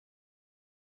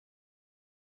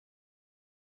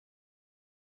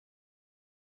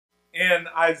in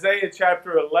Isaiah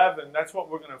chapter 11. That's what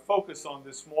we're going to focus on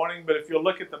this morning. But if you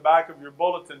look at the back of your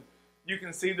bulletin, you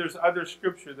can see there's other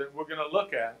scripture that we're going to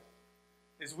look at.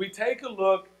 As we take a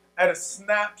look at a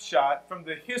snapshot from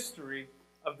the history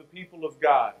of the people of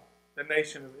God, the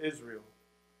nation of Israel.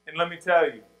 And let me tell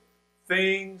you,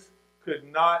 things could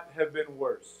not have been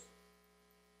worse.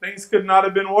 Things could not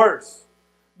have been worse.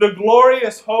 The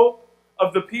glorious hope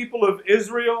of the people of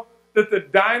Israel, that the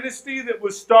dynasty that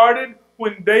was started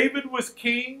when David was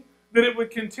king, that it would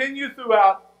continue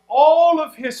throughout all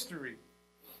of history.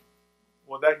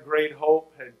 Well, that great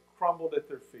hope had crumbled at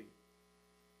their feet.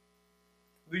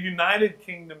 The United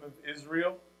Kingdom of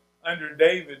Israel under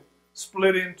David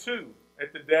split in two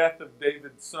at the death of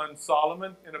David's son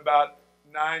Solomon in about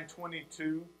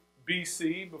 922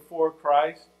 BC before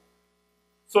Christ.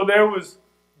 So there was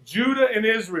Judah and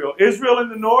Israel. Israel in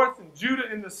the north and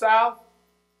Judah in the south.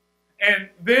 And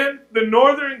then the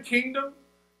northern kingdom,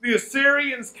 the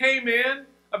Assyrians came in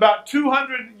about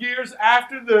 200 years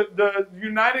after the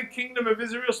United Kingdom of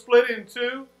Israel split in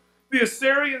two. The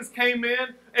Assyrians came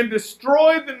in and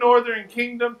destroyed the northern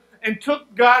kingdom and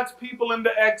took God's people into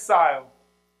exile.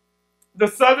 The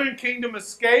southern kingdom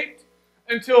escaped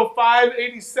until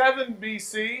 587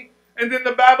 BC, and then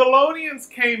the Babylonians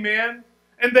came in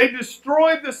and they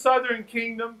destroyed the southern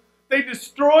kingdom. They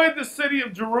destroyed the city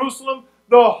of Jerusalem,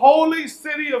 the holy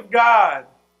city of God,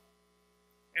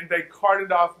 and they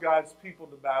carted off God's people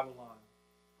to Babylon.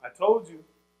 I told you,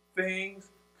 things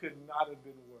could not have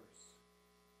been worse.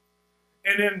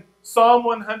 And in Psalm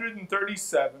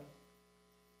 137,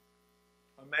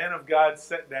 a man of God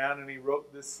sat down and he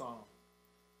wrote this psalm.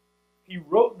 He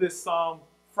wrote this psalm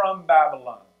from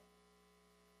Babylon.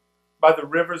 By the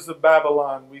rivers of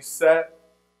Babylon we sat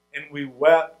and we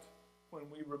wept when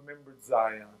we remembered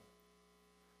Zion.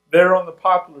 There on the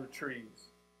poplar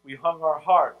trees we hung our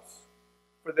harps,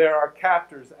 for there our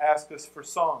captors asked us for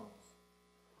songs.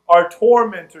 Our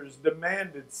tormentors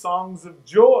demanded songs of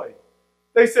joy.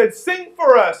 They said, "Sing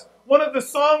for us one of the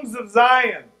songs of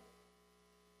Zion."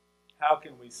 How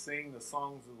can we sing the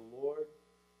songs of the Lord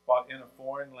while in a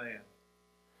foreign land?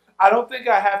 I don't think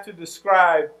I have to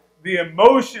describe the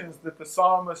emotions that the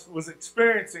psalmist was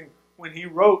experiencing when he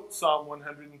wrote Psalm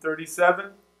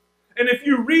 137. And if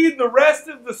you read the rest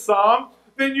of the psalm,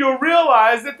 then you'll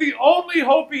realize that the only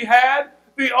hope he had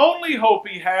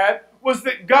was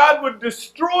that God would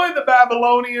destroy the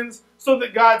Babylonians so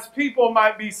that God's people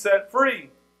might be set free.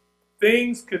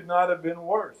 Things could not have been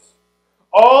worse.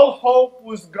 All hope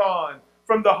was gone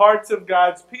from the hearts of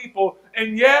God's people,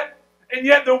 and yet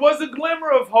there was a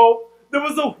glimmer of hope. There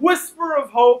was a whisper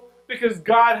of hope because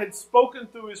God had spoken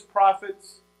through his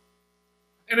prophets.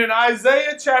 And in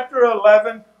Isaiah chapter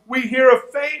 11, we hear a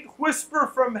faint whisper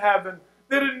from heaven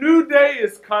that a new day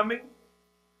is coming.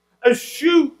 A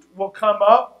shoot will come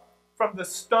up from the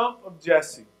stump of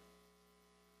Jesse.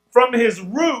 From his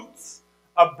roots,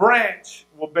 a branch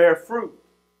will bear fruit.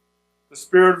 The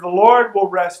Spirit of the Lord will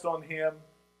rest on him.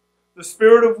 The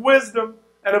Spirit of wisdom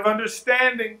and of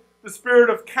understanding, the Spirit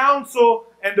of counsel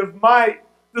and of might,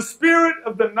 the Spirit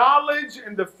of the knowledge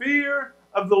and the fear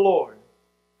of the Lord.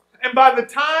 And by the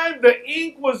time the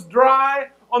ink was dry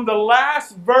on the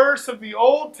last verse of the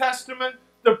Old Testament,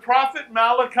 the prophet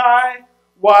Malachi,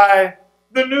 why,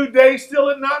 the new day still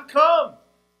had not come.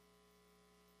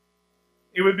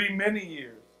 It would be many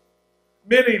years,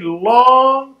 many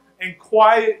long and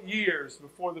quiet years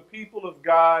before the people of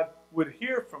God would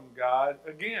hear from God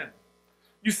again.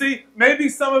 You see, maybe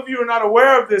some of you are not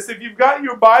aware of this. If you've got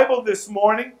your Bible this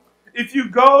morning, if you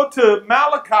go to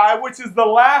Malachi, which is the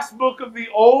last book of the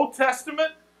Old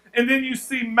Testament, and then you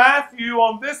see Matthew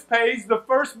on this page, the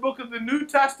first book of the New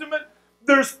Testament,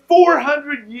 there's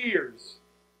 400 years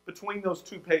between those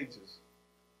two pages,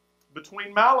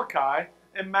 between Malachi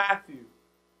and Matthew.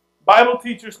 Bible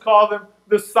teachers call them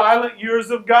the silent years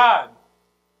of God.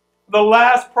 The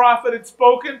last prophet had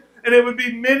spoken, and it would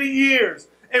be many years.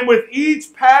 And with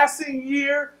each passing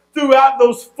year, throughout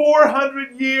those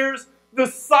 400 years, the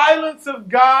silence of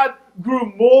God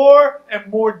grew more and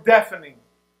more deafening.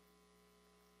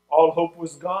 All hope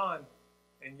was gone,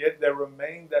 and yet there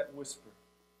remained that whisper,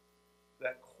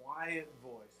 that quiet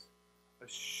voice. A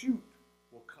shoot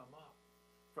will come up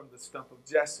from the stump of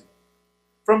Jesse.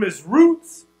 From his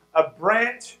roots, a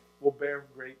branch will bear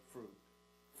great fruit.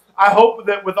 I hope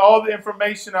that with all the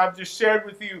information I've just shared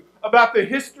with you about the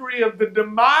history of the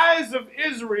demise of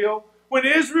Israel, when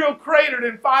Israel cratered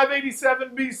in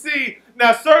 587 BC,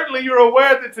 now certainly you're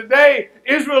aware that today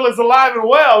Israel is alive and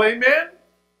well, amen?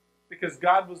 Because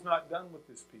God was not done with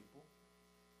his people.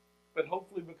 But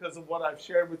hopefully because of what I've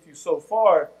shared with you so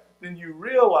far, then you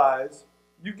realize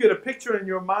you get a picture in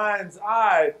your mind's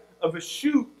eye of a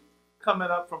shoot coming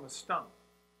up from a stump.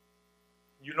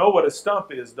 You know what a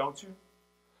stump is, don't you?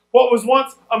 What was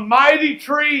once a mighty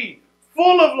tree,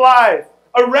 full of life,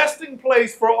 a resting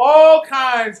place for all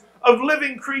kinds of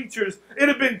living creatures. It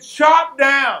had been chopped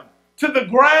down to the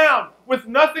ground with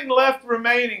nothing left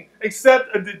remaining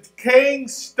except a decaying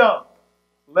stump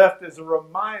left as a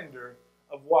reminder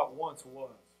of what once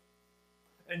was.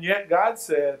 And yet God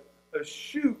said a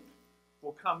shoot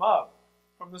will come up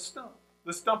from the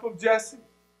stump of Jesse.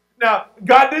 Now,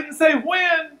 God didn't say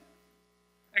when,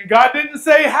 and God didn't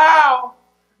say how.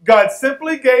 God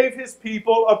simply gave his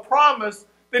people a promise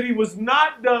that he was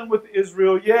not done with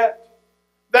Israel yet.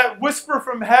 That whisper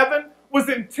from heaven was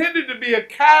intended to be a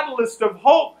catalyst of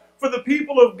hope for the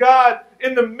people of God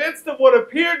in the midst of what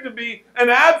appeared to be an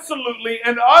absolutely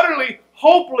and utterly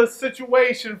hopeless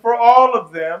situation for all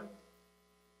of them.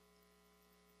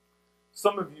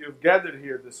 Some of you have gathered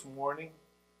here this morning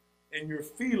and you're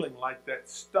feeling like that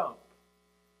stump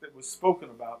that was spoken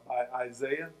about by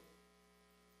Isaiah.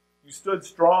 You stood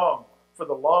strong for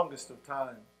the longest of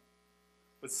times,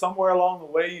 but somewhere along the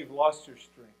way you've lost your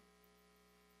strength.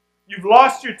 You've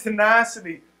lost your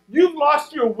tenacity. You've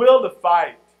lost your will to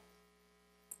fight.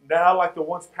 Now, like the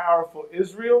once powerful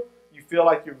Israel, you feel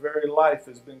like your very life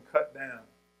has been cut down.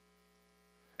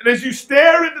 And as you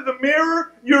stare into the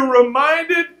mirror, you're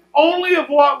reminded only of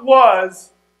what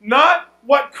was, not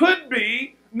what could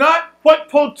be, not what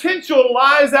potential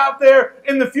lies out there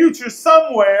in the future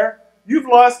somewhere. You've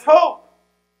lost hope.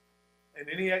 And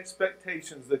any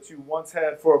expectations that you once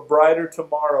had for a brighter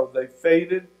tomorrow, they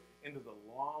faded into the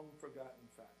long forgotten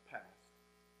past.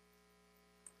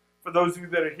 For those of you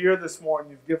that are here this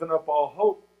morning, you've given up all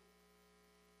hope.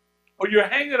 Or you're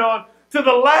hanging on to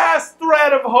the last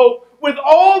thread of hope with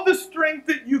all the strength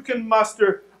that you can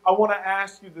muster. I want to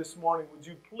ask you this morning, would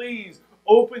you please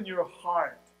open your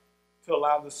heart to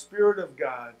allow the Spirit of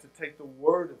God to take the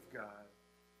Word of God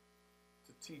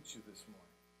to teach you this morning.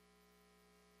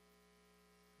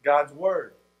 God's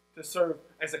Word to serve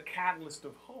as a catalyst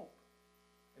of hope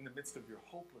in the midst of your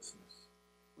hopelessness.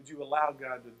 Would you allow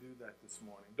God to do that this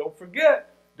morning? Don't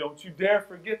forget, don't you dare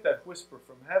forget that whisper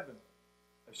from heaven.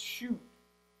 A shoot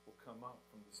will come up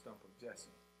from the stump of Jesse.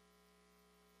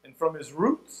 And from his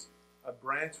roots, a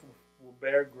branch will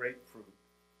bear great fruit.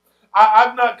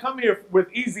 I've not come here with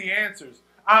easy answers.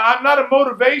 I'm not a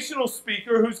motivational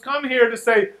speaker who's come here to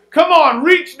say, come on,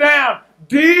 reach down,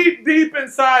 deep, deep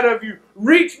inside of you.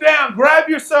 Reach down, grab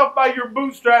yourself by your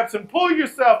bootstraps and pull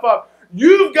yourself up.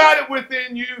 You've got it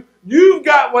within you. You've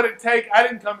got what it takes. I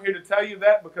didn't come here to tell you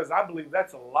that because I believe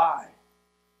that's a lie.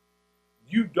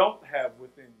 You don't have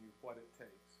within you what it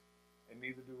takes, and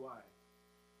neither do I.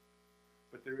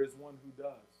 But there is one who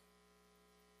does.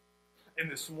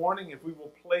 And this morning, if we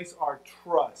will place our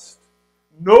trust,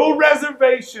 no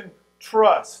reservation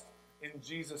trust in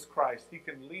Jesus Christ, he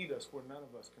can lead us where none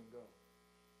of us can go.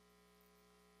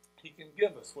 He can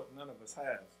give us what none of us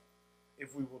has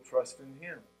if we will trust in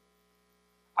him.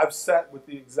 I've sat with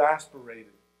the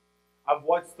exasperated. I've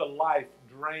watched the life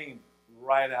drain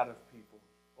right out of people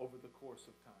over the course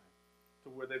of time to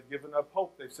where they've given up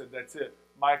hope. They've said, that's it.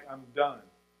 Mike, I'm done.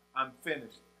 I'm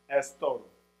finished. Es todo.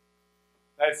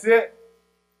 That's it.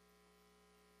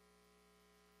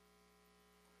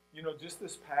 You know, just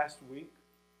this past week,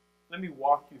 let me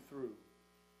walk you through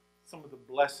some of the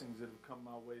blessings that have come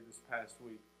my way this past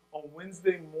week. On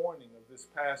Wednesday morning of this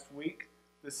past week,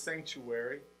 this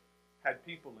sanctuary had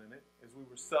people in it as we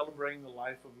were celebrating the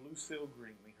life of Lucille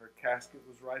Greenlee. Her casket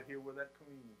was right here where that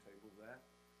communion table was at.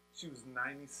 She was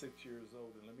 96 years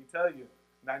old. And let me tell you,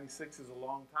 96 is a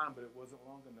long time, but it wasn't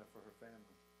long enough for her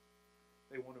family.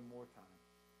 They wanted more time.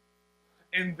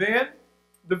 And then,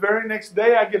 the very next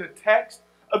day, I get a text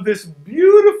of this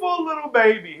beautiful little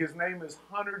baby. His name is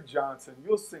Hunter Johnson.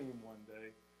 You'll see him one day.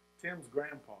 Tim's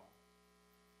grandpa.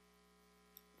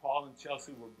 Paul and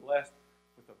Chelsea were blessed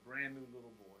with a brand new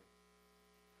little boy.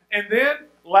 And then,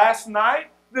 last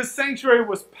night, this sanctuary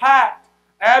was packed.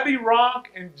 Abby Ronk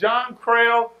and John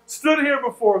Crail stood here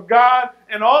before God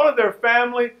and all of their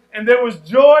family, and there was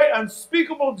joy,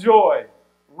 unspeakable joy,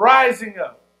 rising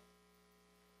up.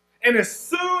 And as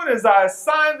soon as I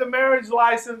signed the marriage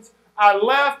license, I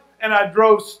left and I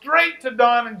drove straight to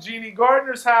Don and Jeannie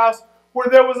Gardner's house, where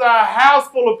there was a house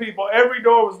full of people. Every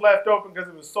door was left open because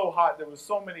it was so hot. There were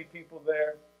so many people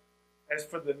there. As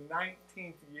for the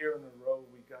 19th year in a row,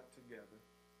 we got together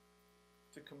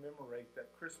to commemorate that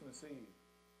Christmas Eve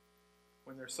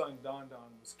when their son Don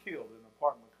was killed in an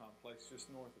apartment complex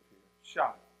just north of here.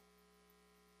 Shot.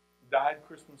 Died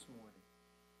Christmas morning.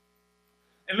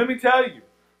 And let me tell you,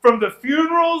 from the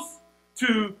funerals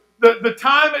to the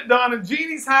time at Don and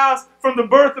Jeannie's house, from the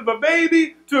birth of a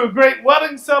baby to a great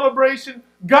wedding celebration,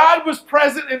 God was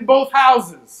present in both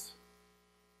houses.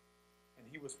 And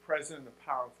he was present in a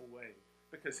powerful way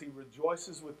because he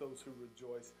rejoices with those who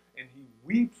rejoice and he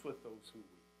weeps with those who weep.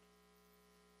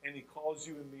 And he calls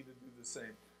you and me to do the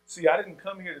same. See, I didn't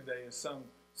come here today as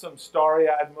some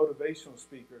starry-eyed motivational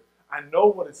speaker. I know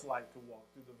what it's like to walk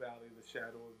through the valley of the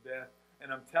shadow of death.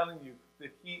 And I'm telling you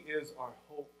that he is our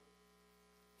hope.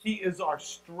 He is our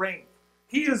strength.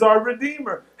 He is our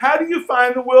Redeemer. How do you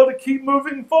find the will to keep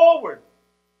moving forward?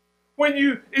 When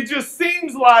it just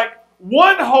seems like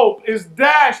one hope is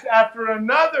dashed after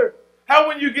another. How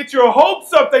when you get your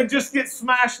hopes up, they just get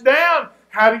smashed down.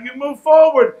 How do you move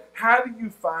forward? How do you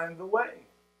find the way?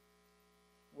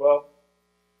 Well,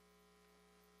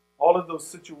 all of those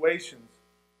situations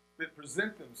that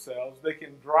present themselves, they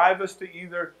can drive us to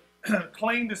either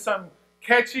cling to some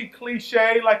catchy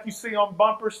cliche like you see on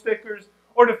bumper stickers,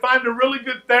 or to find a really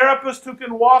good therapist who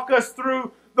can walk us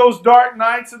through those dark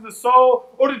nights of the soul,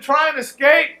 or to try and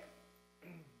escape.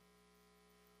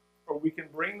 Or we can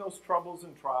bring those troubles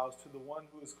and trials to the one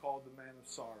who is called the man of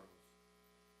sorrows.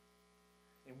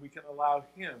 And we can allow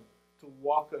him to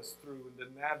walk us through and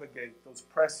to navigate those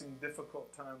pressing,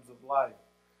 difficult times of life.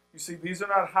 You see, these are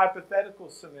not hypothetical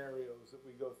scenarios that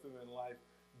we go through in life.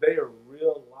 They are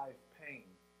real life pain.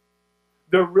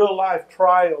 They're real life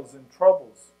trials and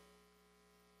troubles.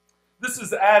 This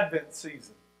is Advent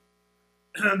season.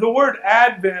 The word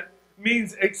Advent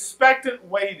means expectant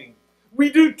waiting. We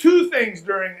do two things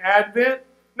during Advent.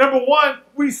 Number one,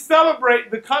 we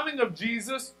celebrate the coming of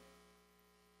Jesus,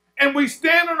 and we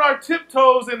stand on our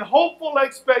tiptoes in hopeful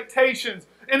expectations,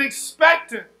 an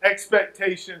expectant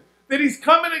expectation that he's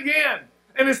coming again.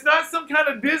 And it's not some kind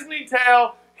of Disney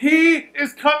tale. He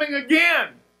is coming again.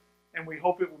 And we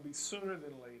hope it will be sooner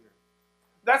than later.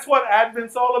 That's what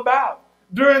Advent's all about.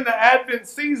 During the Advent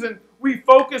season, we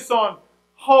focus on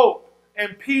hope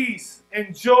and peace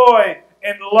and joy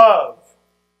and love.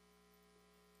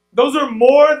 Those are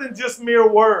more than just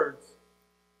mere words.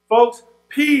 Folks,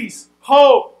 peace,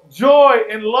 hope, joy,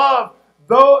 and love,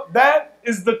 though that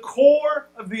is the core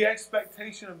of the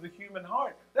expectation of the human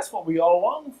heart. That's what we all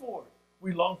long for.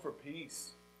 We long for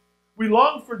peace. We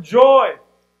long for joy.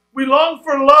 We long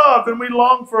for love, and we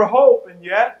long for hope. And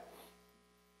yet,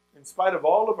 in spite of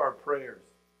all of our prayers,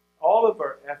 all of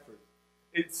our effort,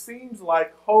 it seems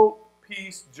like hope,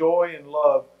 peace, joy, and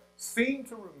love seem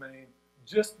to remain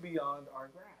just beyond our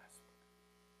grasp.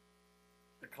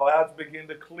 The clouds begin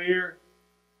to clear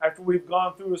after we've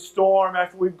gone through a storm,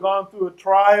 after we've gone through a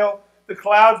trial. The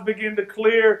clouds begin to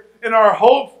clear, and our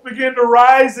hopes begin to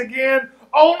rise again,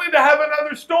 only to have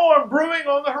another storm brewing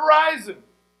on the horizon.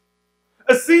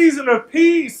 A season of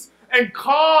peace and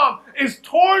calm is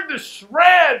torn to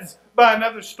shreds by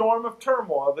another storm of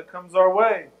turmoil that comes our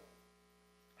way.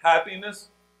 Happiness,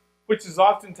 which is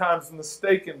oftentimes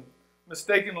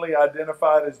mistakenly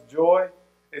identified as joy,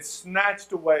 is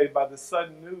snatched away by the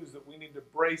sudden news that we need to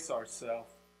brace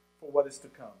ourselves for what is to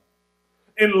come.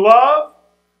 In love,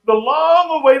 the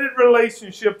long-awaited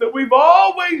relationship that we've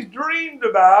always dreamed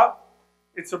about,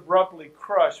 it's abruptly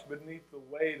crushed beneath the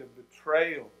weight of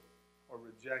betrayal or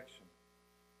rejection.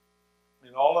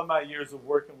 In all of my years of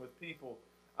working with people,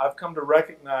 I've come to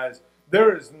recognize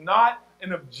there is not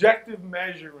an objective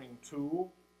measuring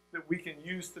tool that we can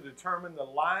use to determine the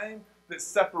line that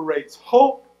separates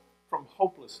hope from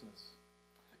hopelessness.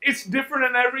 It's different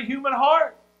in every human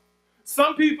heart.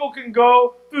 Some people can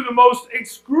go through the most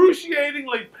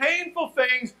excruciatingly painful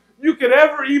things you could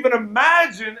ever even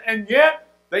imagine, and yet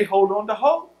they hold on to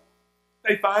hope.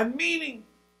 They find meaning.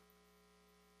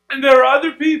 And there are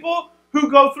other people who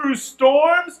go through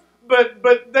storms, but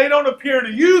they don't appear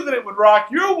to you that it would rock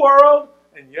your world,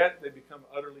 and yet they become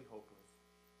utterly hopeless.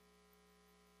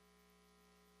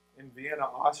 In Vienna,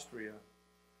 Austria,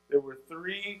 there were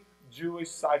 3 Jewish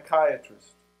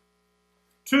psychiatrists.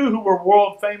 2 who were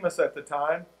world famous at the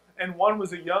time, and 1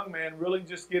 was a young man really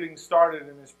just getting started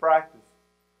in his practice.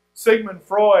 Sigmund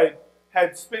Freud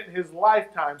had spent his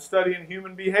lifetime studying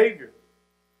human behavior.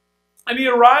 And he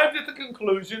arrived at the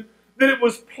conclusion that it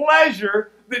was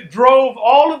pleasure that drove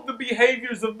all of the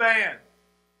behaviors of man.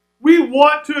 We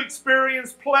want to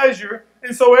experience pleasure,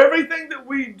 and so everything that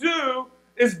we do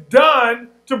is done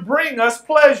to bring us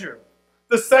pleasure.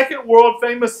 The second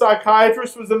world-famous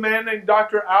psychiatrist was a man named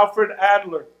Dr. Alfred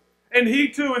Adler. And he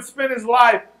too had spent his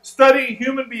life studying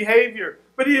human behavior.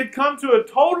 But he had come to a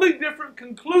totally different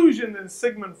conclusion than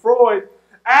Sigmund Freud.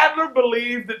 Adler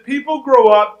believed that people grow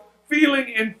up feeling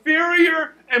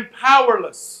inferior and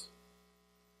powerless.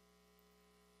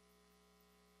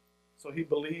 So he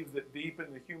believed that deep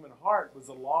in the human heart was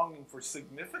a longing for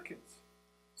significance,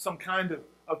 some kind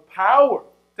of power,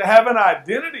 to have an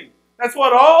identity. That's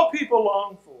what all people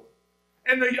long for.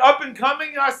 And the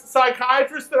up-and-coming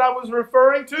psychiatrist that I was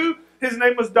referring to, his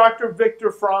name was Dr. Viktor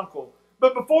Frankl.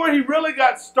 But before he really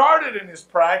got started in his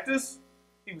practice,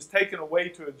 he was taken away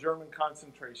to a German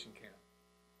concentration camp.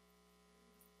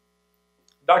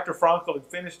 Dr. Frankl had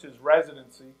finished his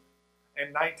residency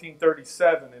in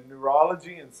 1937 in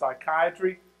neurology and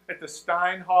psychiatry at the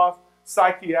Steinhof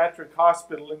Psychiatric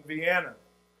Hospital in Vienna.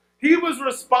 He was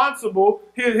responsible,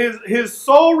 his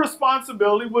sole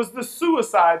responsibility was the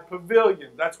suicide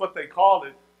pavilion. That's what they called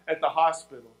it at the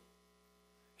hospital.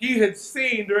 He had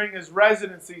seen during his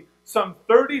residency some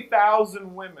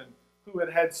 30,000 women who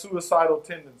had had suicidal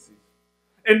tendencies.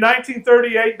 In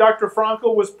 1938, Dr.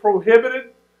 Frankl was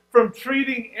prohibited from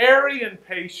treating Aryan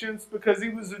patients because he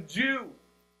was a Jew.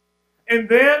 And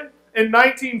then in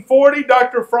 1940,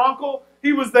 Dr. Frankl,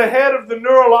 he was the head of the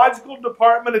neurological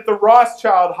department at the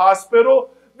Rothschild Hospital,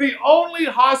 the only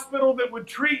hospital that would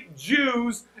treat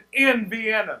Jews in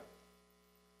Vienna.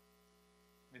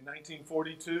 In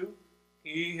 1942,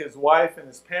 he, his wife, and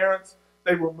his parents,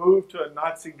 they were moved to a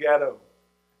Nazi ghetto.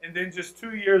 And then just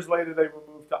 2 years later, they were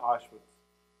moved to Auschwitz.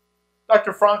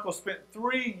 Dr. Frankl spent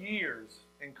 3 years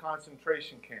in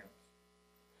concentration camps.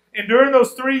 And during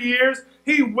those 3 years,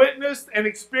 he witnessed and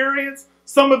experienced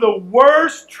some of the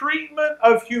worst treatment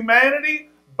of humanity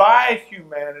by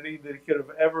humanity that he could have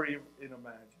ever even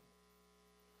imagined.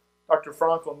 Dr.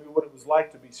 Frankl knew what it was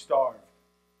like to be starved.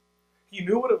 He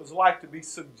knew what it was like to be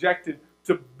subjected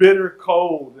to bitter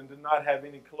cold and to not have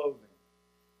any clothing.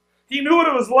 He knew what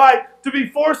it was like to be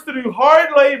forced to do hard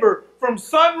labor from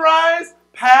sunrise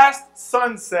past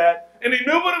sunset. And he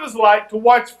knew what it was like to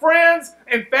watch friends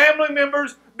and family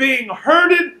members being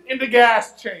herded into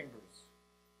gas chambers.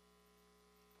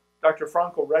 Dr.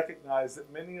 Frankl recognized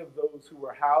that many of those who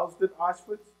were housed at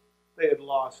Auschwitz, they had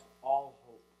lost all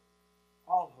hope.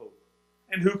 All hope.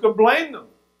 And who could blame them?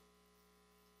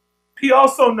 He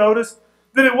also noticed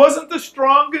that it wasn't the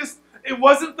strongest, it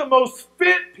wasn't the most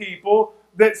fit people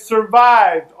that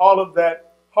survived all of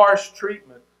that harsh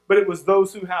treatment, but it was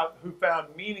those who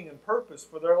found meaning and purpose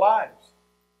for their lives,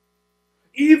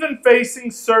 even facing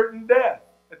certain death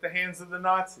at the hands of the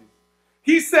Nazis.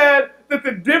 He said that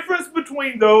the difference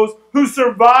between those who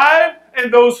survived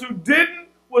and those who didn't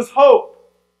was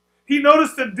hope. He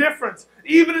noticed a difference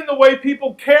even in the way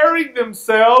people carried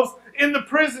themselves in the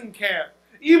prison camp,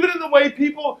 even in the way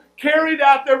people carried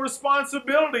out their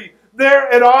responsibility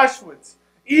there at Auschwitz.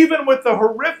 Even with the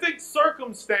horrific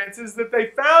circumstances that they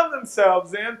found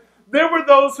themselves in, there were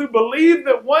those who believed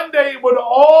that one day it would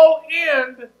all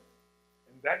end,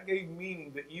 and that gave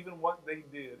meaning to even what they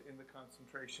did in the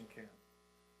concentration camp.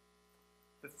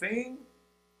 The thing,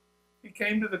 he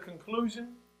came to the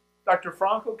conclusion, Dr.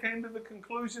 Frankl came to the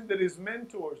conclusion that his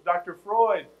mentors, Dr.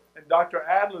 Freud and Dr.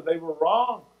 Adler, they were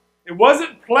wrong. It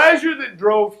wasn't pleasure that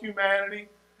drove humanity.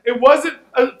 It wasn't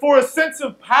for a sense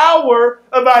of power,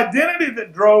 of identity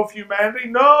that drove humanity.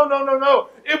 No.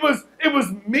 It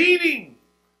was meaning.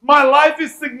 My life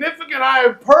is significant. I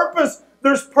have purpose.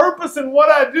 There's purpose in what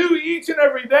I do each and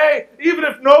every day, even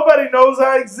if nobody knows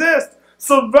I exist.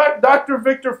 So Dr.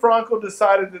 Viktor Frankl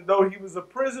decided that though he was a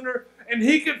prisoner and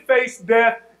he could face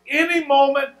death any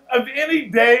moment of any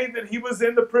day that he was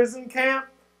in the prison camp,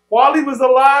 while he was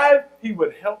alive, he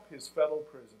would help his fellow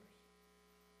prisoners.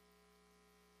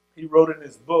 He wrote in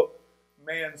his book,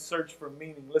 Man's Search for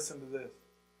Meaning, listen to this.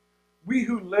 We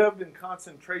who lived in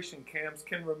concentration camps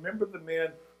can remember the men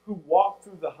who walked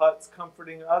through the huts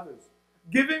comforting others,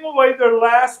 giving away their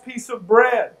last piece of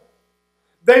bread.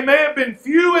 They may have been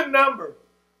few in number,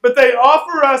 but they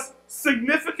offer us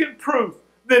significant proof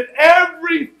that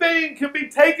everything can be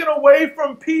taken away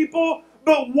from people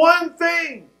but one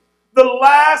thing, the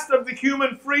last of the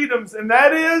human freedoms, and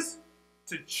that is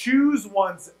to choose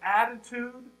one's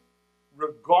attitude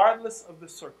regardless of the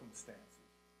circumstances.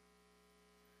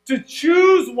 To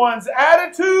choose one's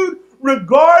attitude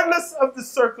regardless of the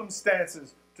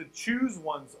circumstances. To choose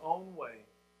one's own way.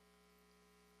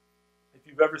 If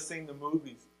you've ever seen the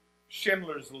movies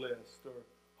Schindler's List or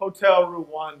Hotel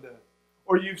Rwanda,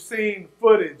 or you've seen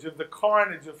footage of the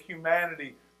carnage of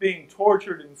humanity being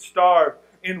tortured and starved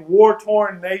in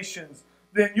war-torn nations,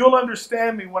 then you'll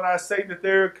understand me when I say that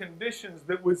there are conditions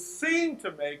that would seem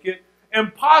to make it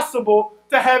impossible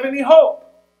to have any hope.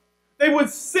 They would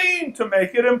seem to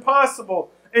make it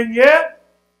impossible. And yet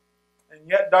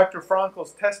Dr.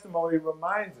 Frankl's testimony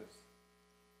reminds us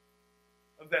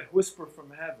of that whisper from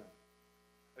heaven.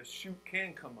 A shoot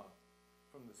can come up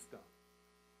from the stump.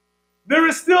 There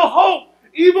is still hope,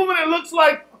 even when it looks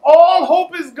like all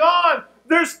hope is gone,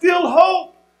 there's still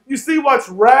hope. You see, what's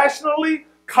rationally,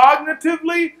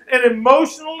 cognitively, and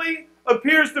emotionally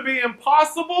appears to be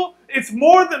impossible, it's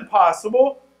more than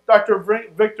possible. Dr.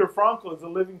 Viktor Frankl is a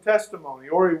living testimony,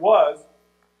 or he was.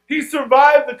 He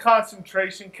survived the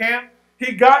concentration camp.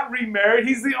 He got remarried.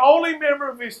 He's the only member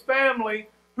of his family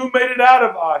who made it out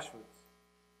of Auschwitz.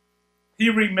 He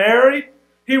remarried.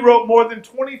 He wrote more than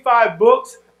 25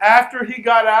 books after he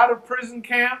got out of prison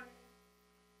camp.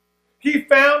 He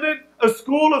founded a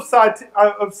school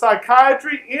of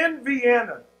psychiatry in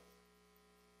Vienna.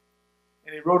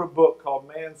 And he wrote a book called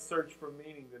Man's Search for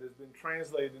Meaning that has been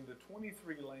translated into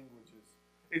 23 languages.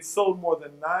 It sold more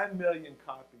than 9 million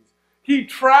copies. He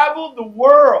traveled the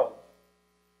world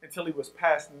until he was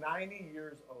past 90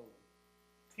 years old,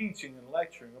 teaching and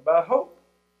lecturing about hope.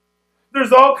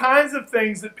 There's all kinds of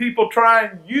things that people try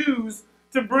and use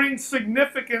to bring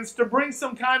significance, to bring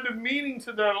some kind of meaning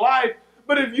to their life.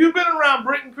 But if you've been around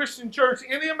Britton Christian Church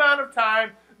any amount of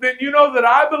time, then you know that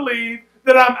I believe,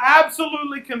 that I'm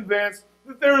absolutely convinced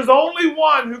that there is only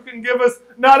one who can give us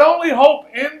not only hope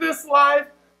in this life,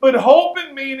 but hope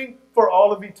and meaning for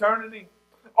all of eternity.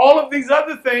 All of these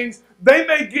other things, they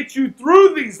may get you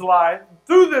through this life,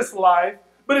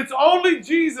 but it's only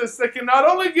Jesus that can not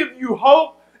only give you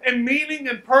hope and meaning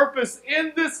and purpose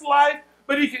in this life,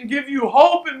 but he can give you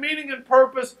hope and meaning and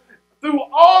purpose through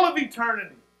all of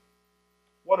eternity.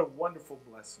 What a wonderful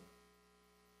blessing.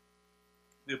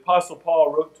 The Apostle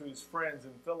Paul wrote to his friends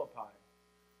in Philippi,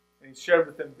 and he shared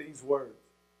with them these words.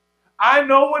 I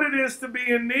know what it is to be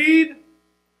in need,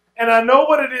 and I know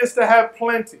what it is to have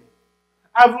plenty.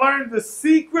 I've learned the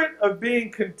secret of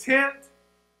being content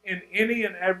in any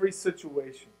and every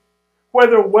situation,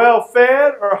 whether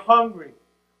well-fed or hungry,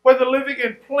 whether living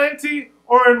in plenty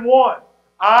or in want.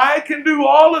 I can do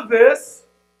all of this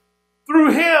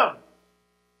through him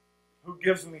who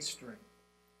gives me strength.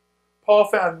 Paul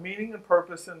found meaning and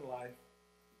purpose in life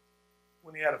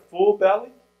when he had a full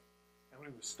belly and when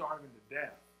he was starving to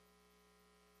death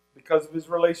because of his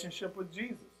relationship with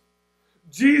Jesus.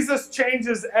 Jesus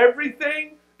changes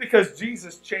everything because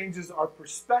Jesus changes our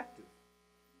perspective.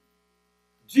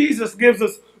 Jesus gives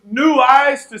us new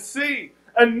eyes to see,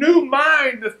 a new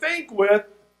mind to think with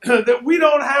that we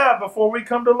don't have before we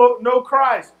come to know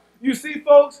Christ. You see,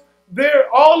 folks,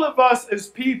 all of us as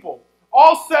people,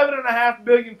 all 7.5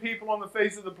 billion people on the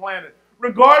face of the planet,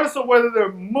 regardless of whether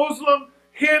they're Muslim,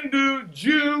 Hindu,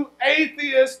 Jew,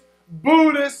 atheist,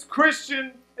 Buddhist,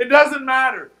 Christian, it doesn't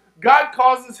matter. God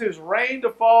causes his rain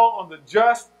to fall on the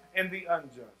just and the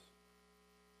unjust.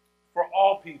 For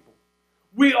all people.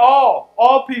 We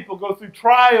all people go through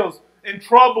trials and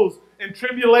troubles and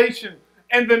tribulation.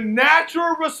 And the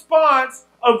natural response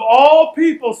of all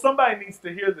people, somebody needs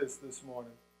to hear this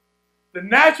morning. The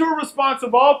natural response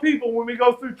of all people when we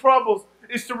go through troubles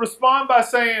is to respond by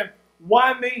saying,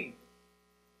 why me?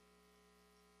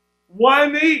 Why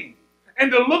me?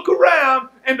 And to look around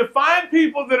and to find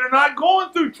people that are not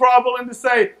going through trouble and to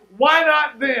say, why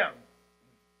not them?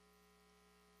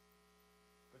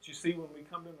 But you see, when we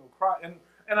come to know Christ,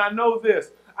 and I know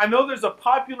this, I know there's a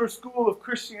popular school of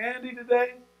Christianity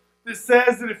today that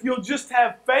says that if you'll just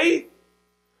have faith,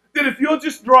 that if you'll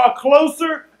just draw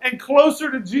closer and closer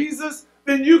to Jesus,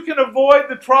 then you can avoid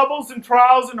the troubles and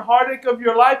trials and heartache of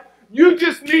your life. You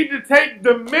just need to take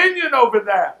dominion over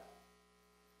that.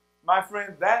 My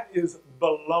friend, that is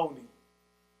baloney.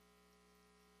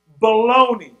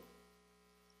 Baloney.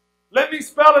 Let me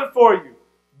spell it for you.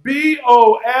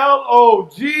 B-O-L-O-G-N-E.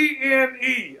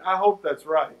 I hope that's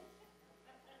right.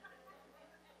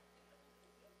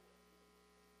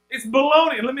 It's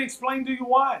baloney. And let me explain to you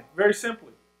why. Very simply.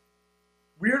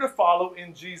 We are to follow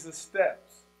in Jesus'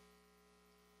 steps.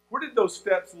 Where did those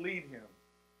steps lead him?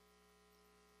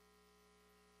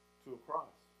 To a cross.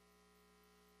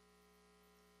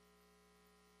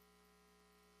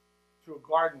 To a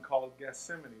garden called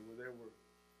Gethsemane, where there were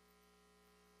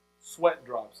sweat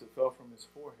drops that fell from his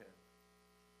forehead.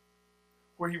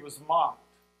 Where he was mocked.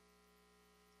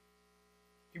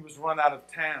 He was run out of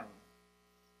town.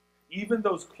 Even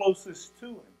those closest to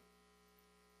him.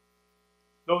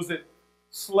 Those that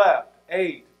slept,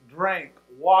 ate, drank,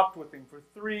 walked with him for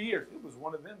 3 years. It was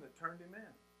one of them that turned him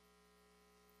in.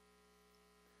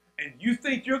 And you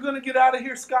think you're going to get out of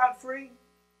here scot-free?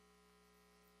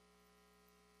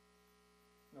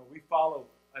 No, we follow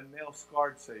a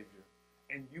nail-scarred Savior.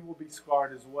 And you will be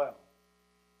scarred as well.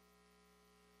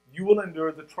 You will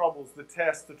endure the troubles, the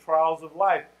tests, the trials of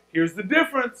life. Here's the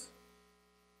difference.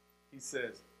 He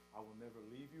says, I will never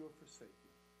leave you or forsake you.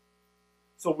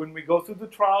 So when we go through the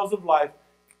trials of life,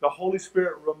 the Holy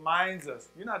Spirit reminds us,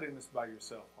 you're not in this by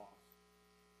yourself, Paul.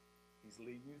 He's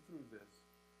leading you through this,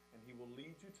 and He will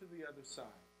lead you to the other side.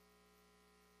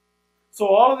 So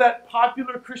all of that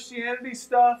popular Christianity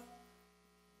stuff,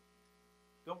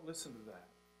 don't listen to that.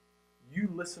 You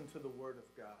listen to the Word of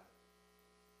God.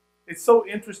 It's so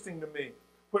interesting to me.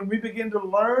 When we begin to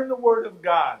learn the Word of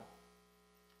God,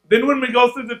 then when we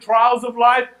go through the trials of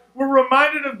life, we're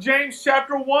reminded of James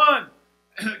chapter 1.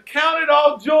 Count it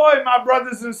all joy, my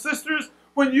brothers and sisters,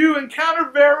 when you encounter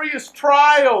various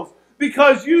trials,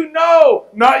 because you know,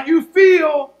 not you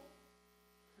feel,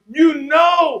 you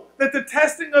know that the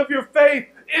testing of your faith,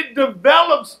 it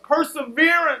develops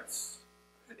perseverance.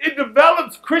 It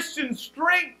develops Christian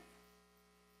strength.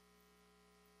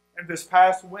 And this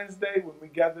past Wednesday, when we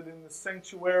gathered in the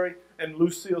sanctuary and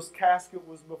Lucille's casket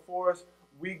was before us,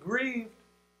 we grieved,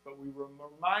 but we were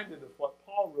reminded of what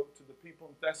Paul wrote to the people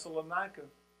in Thessalonica.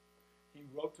 He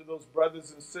wrote to those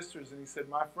brothers and sisters, and he said,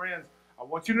 my friends, I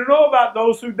want you to know about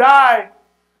those who die,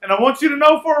 and I want you to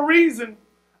know for a reason.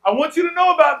 I want you to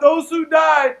know about those who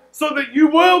die so that you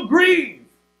will grieve,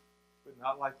 but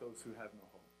not like those who have no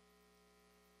hope.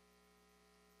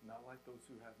 Not like those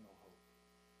who have no hope.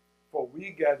 For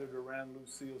we gathered around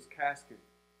Lucille's casket,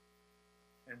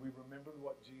 and we remembered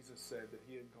what Jesus said, that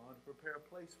He had gone to prepare a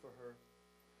place for her.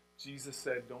 Jesus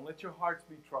said, don't let your hearts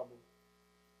be troubled.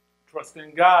 Trust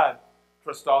in God.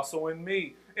 Trust also in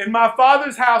me. In my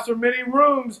Father's house are many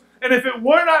rooms, and if it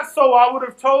were not so, I would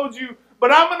have told you,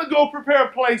 but I'm going to go prepare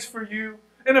a place for you.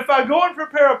 And if I go and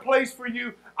prepare a place for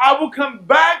you, I will come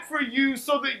back for you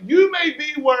so that you may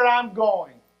be where I'm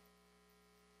going.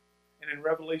 And in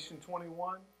Revelation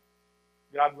 21,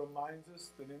 God reminds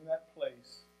us that in that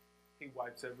place, He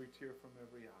wipes every tear from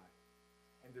every eye.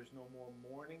 And there's no more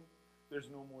mourning.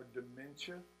 There's no more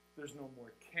dementia. There's no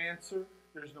more cancer.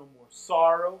 There's no more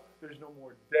sorrow. There's no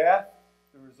more death.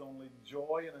 There is only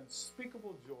joy and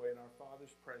unspeakable joy in our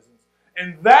Father's presence.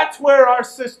 And that's where our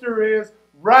sister is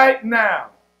right now.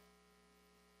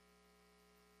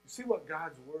 You see what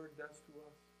God's Word does to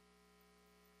us?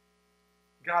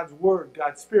 God's Word,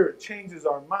 God's Spirit changes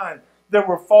our mind. There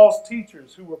were false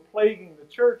teachers who were plaguing the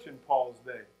church in Paul's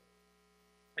day.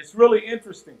 It's really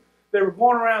interesting. They were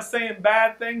going around saying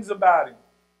bad things about him.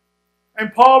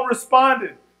 And Paul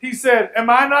responded. He said, am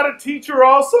I not a teacher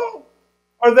also?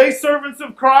 Are they servants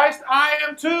of Christ? I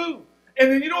am too.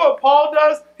 And then you know what Paul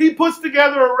does? He puts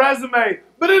together a resume.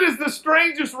 But it is the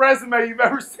strangest resume you've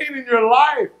ever seen in your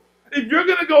life. If you're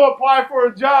going to go apply for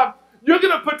a job, you're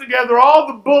going to put together all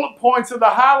the bullet points of the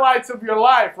highlights of your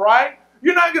life, right?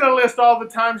 You're not going to list all the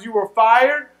times you were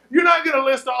fired. You're not going to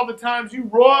list all the times you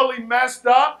royally messed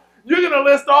up. You're going to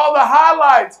list all the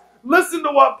highlights. Listen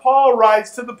to what Paul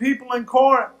writes to the people in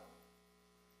Corinth.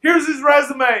 Here's his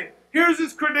resume. Here's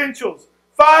his credentials.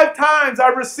 5 times I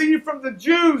received from the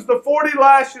Jews the 40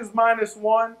 lashes minus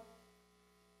 1.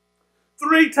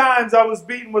 3 times I was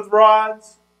beaten with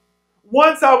rods.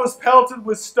 Once I was pelted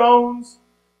with stones.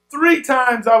 3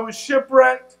 times I was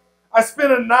shipwrecked. I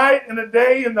spent a night and a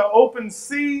day in the open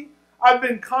sea. I've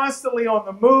been constantly on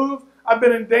the move. I've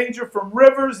been in danger from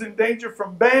rivers, in danger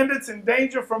from bandits, in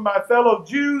danger from my fellow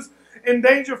Jews, in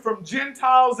danger from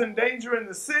Gentiles, in danger in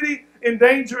the city, in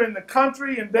danger in the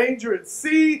country, in danger at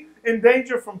sea, in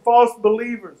danger from false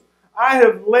believers. I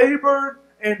have labored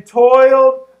and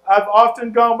toiled. I've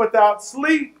often gone without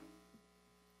sleep.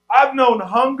 I've known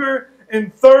hunger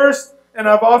and thirst, and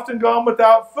I've often gone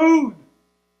without food.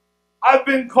 I've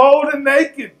been cold and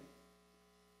naked.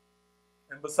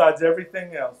 And besides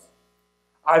everything else,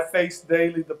 I face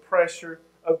daily the pressure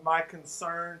of my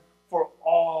concern for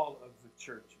all of the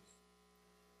churches.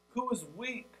 Who is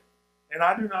weak, and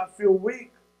I do not feel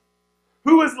weak?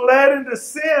 Who is led into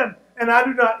sin, and I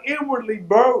do not inwardly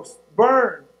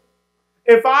burn?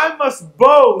 If I must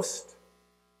boast,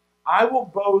 I will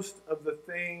boast of the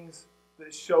things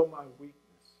that show my weakness.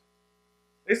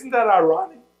 Isn't that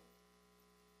ironic?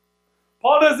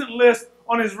 Paul doesn't list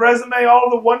on his resume all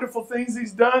the wonderful things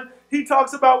he's done. He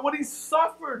talks about what he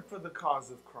suffered for the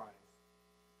cause of Christ.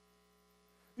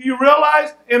 Do you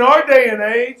realize in our day and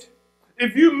age,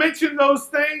 if you mention those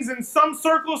things in some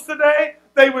circles today,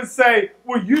 they would say,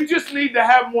 well, you just need to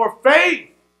have more faith.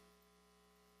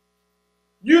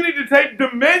 You need to take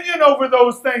dominion over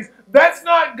those things. That's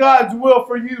not God's will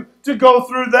for you to go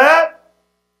through that.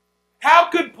 How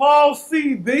could Paul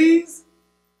see these?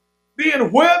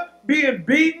 Being whipped, being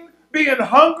beaten, being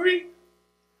hungry.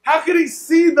 How could he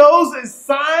see those as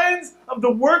signs of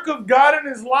the work of God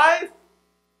in his life?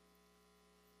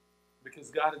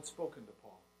 Because God had spoken to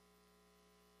Paul.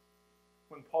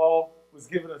 When Paul was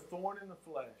given a thorn in the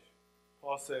flesh,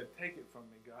 Paul said, take it from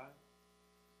me, God.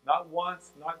 Not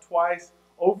once, not twice,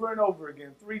 over and over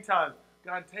again, 3 times.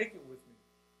 God, take it with me.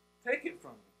 Take it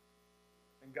from me.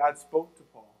 And God spoke to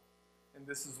Paul. And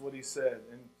this is what he said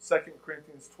in 2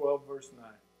 Corinthians 12, verse 9.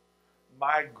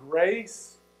 My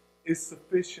grace is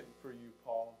sufficient for you,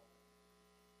 Paul.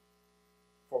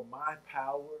 For my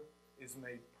power is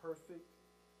made perfect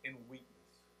in weakness.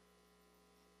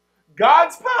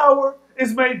 God's power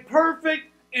is made perfect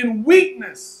in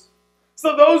weakness.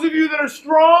 So those of you that are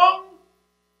strong,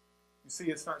 you see,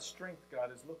 it's not strength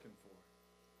God is looking for.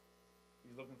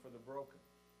 He's looking for the broken.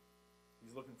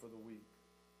 He's looking for the weak.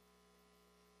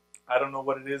 I don't know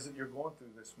what it is that you're going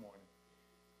through this morning.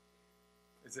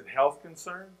 Is it health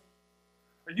concerns?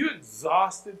 Are you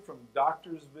exhausted from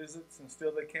doctor's visits and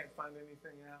still they can't find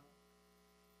anything out?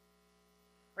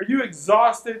 Are you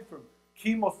exhausted from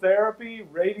chemotherapy,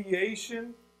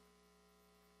 radiation,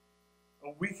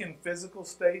 a weakened physical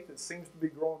state that seems to be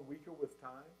growing weaker with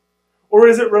time? Or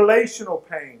is it relational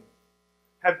pain?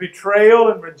 Have betrayal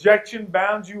and rejection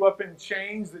bound you up in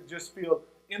chains that just feel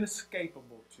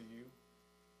inescapable to you?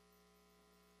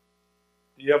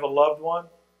 Do you have a loved one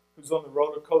who's on the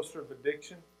roller coaster of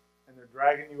addiction and they're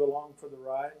dragging you along for the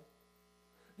ride?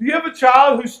 Do you have a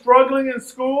child who's struggling in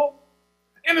school?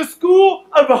 In a school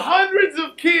of hundreds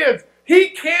of kids, he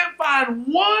can't find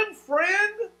one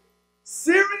friend?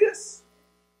 Serious?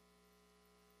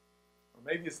 Or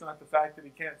maybe it's not the fact that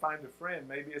he can't find a friend.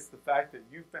 Maybe it's the fact that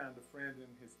you found a friend in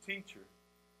his teacher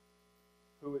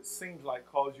who it seems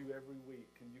like calls you every week.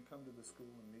 Can you come to the school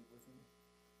and meet with me?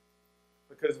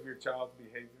 Because of your child's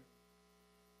behavior.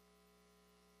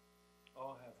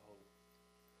 Oh, have hope.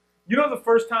 You know the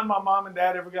first time my mom and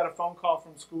dad ever got a phone call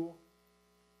from school?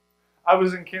 I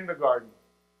was in kindergarten.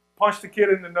 Punched a kid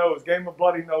in the nose, gave him a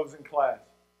bloody nose in class.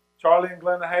 Charlie and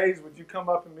Glenna Hayes, would you come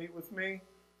up and meet with me?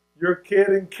 Your kid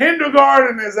in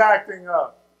kindergarten is acting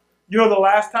up. You know the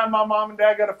last time my mom and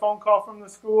dad got a phone call from the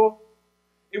school?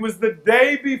 It was the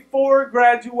day before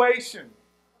graduation.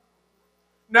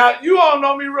 Now, you all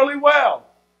know me really well,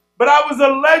 but I was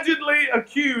allegedly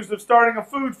accused of starting a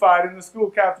food fight in the school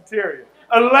cafeteria.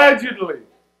 Allegedly.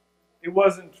 It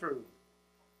wasn't true.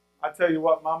 I tell you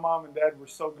what, my mom and dad were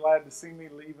so glad to see me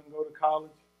leave and go to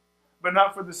college, but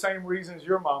not for the same reasons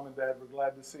your mom and dad were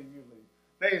glad to see you leave.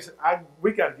 They said,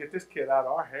 we got to get this kid out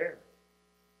of our hair.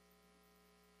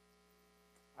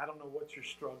 I don't know what your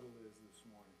struggle is this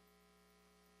morning,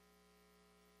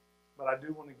 but I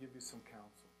do want to give you some counsel.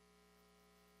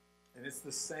 And it's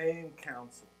the same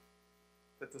counsel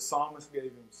that the psalmist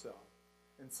gave himself.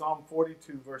 In Psalm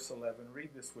 42, verse 11, read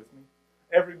this with me.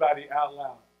 Everybody out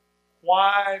loud.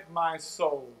 Why, my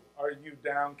soul, are you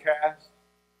downcast?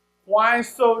 Why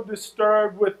so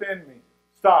disturbed within me?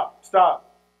 Stop.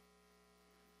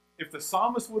 If the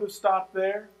psalmist would have stopped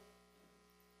there,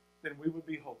 then we would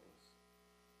be hopeless.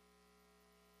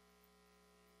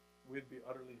 We'd be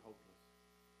utterly hopeless.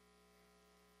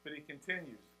 But he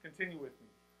continues. Continue with me.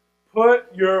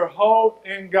 Put your hope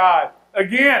in God.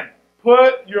 Again,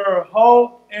 put your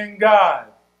hope in God.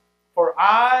 For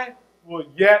I will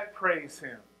yet praise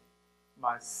him,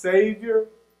 my Savior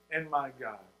and my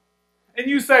God. And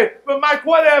you say, but Mike,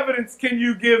 what evidence can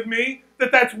you give me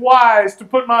that that's wise to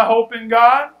put my hope in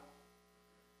God?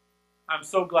 I'm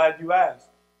so glad you asked.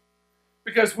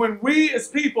 Because when we as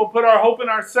people put our hope in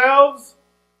ourselves,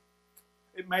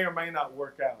 it may or may not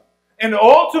work out. And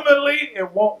ultimately,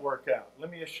 it won't work out.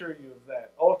 Let me assure you of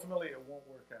that. Ultimately, it won't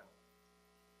work out.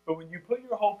 But when you put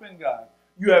your hope in God,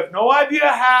 you have no idea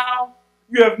how,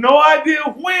 you have no idea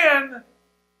when,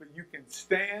 but you can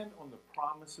stand on the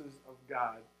promises of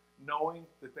God, knowing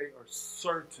that they are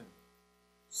certain.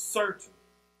 Certain.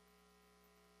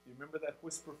 You remember that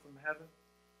whisper from heaven?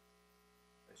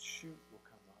 A shoot will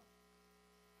come up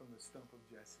from the stump of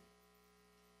Jesse.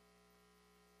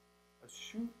 A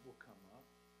shoot will come up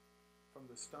from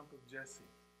the stump of Jesse.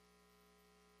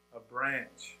 A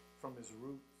branch from his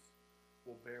roots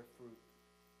will bear fruit.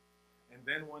 And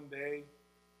then one day,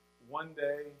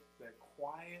 that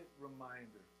quiet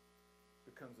reminder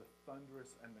becomes a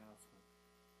thunderous announcement.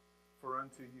 For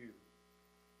unto you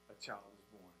a child is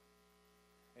born.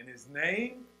 And his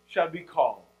name shall be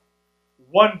called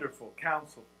Wonderful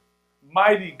Counselor,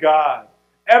 Mighty God,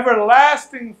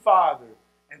 Everlasting Father,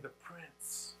 and the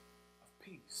Prince of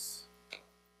Peace.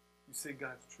 You see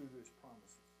God's true to his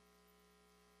promises.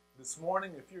 This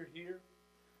morning, if you're here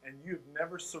and you've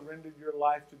never surrendered your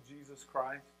life to Jesus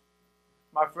Christ,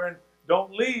 my friend,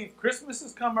 don't leave. Christmas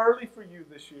has come early for you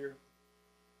this year.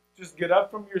 Just get up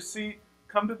from your seat,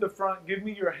 come to the front, give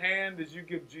me your hand as you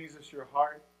give Jesus your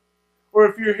heart. Or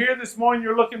if you're here this morning,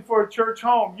 you're looking for a church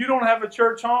home. You don't have a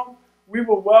church home, we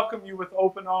will welcome you with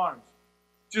open arms.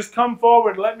 Just come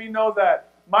forward. Let me know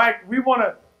that. Mike, we want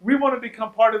to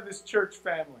become part of this church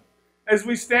family. as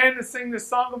we stand and sing this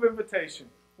song of invitation,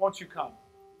 won't you come?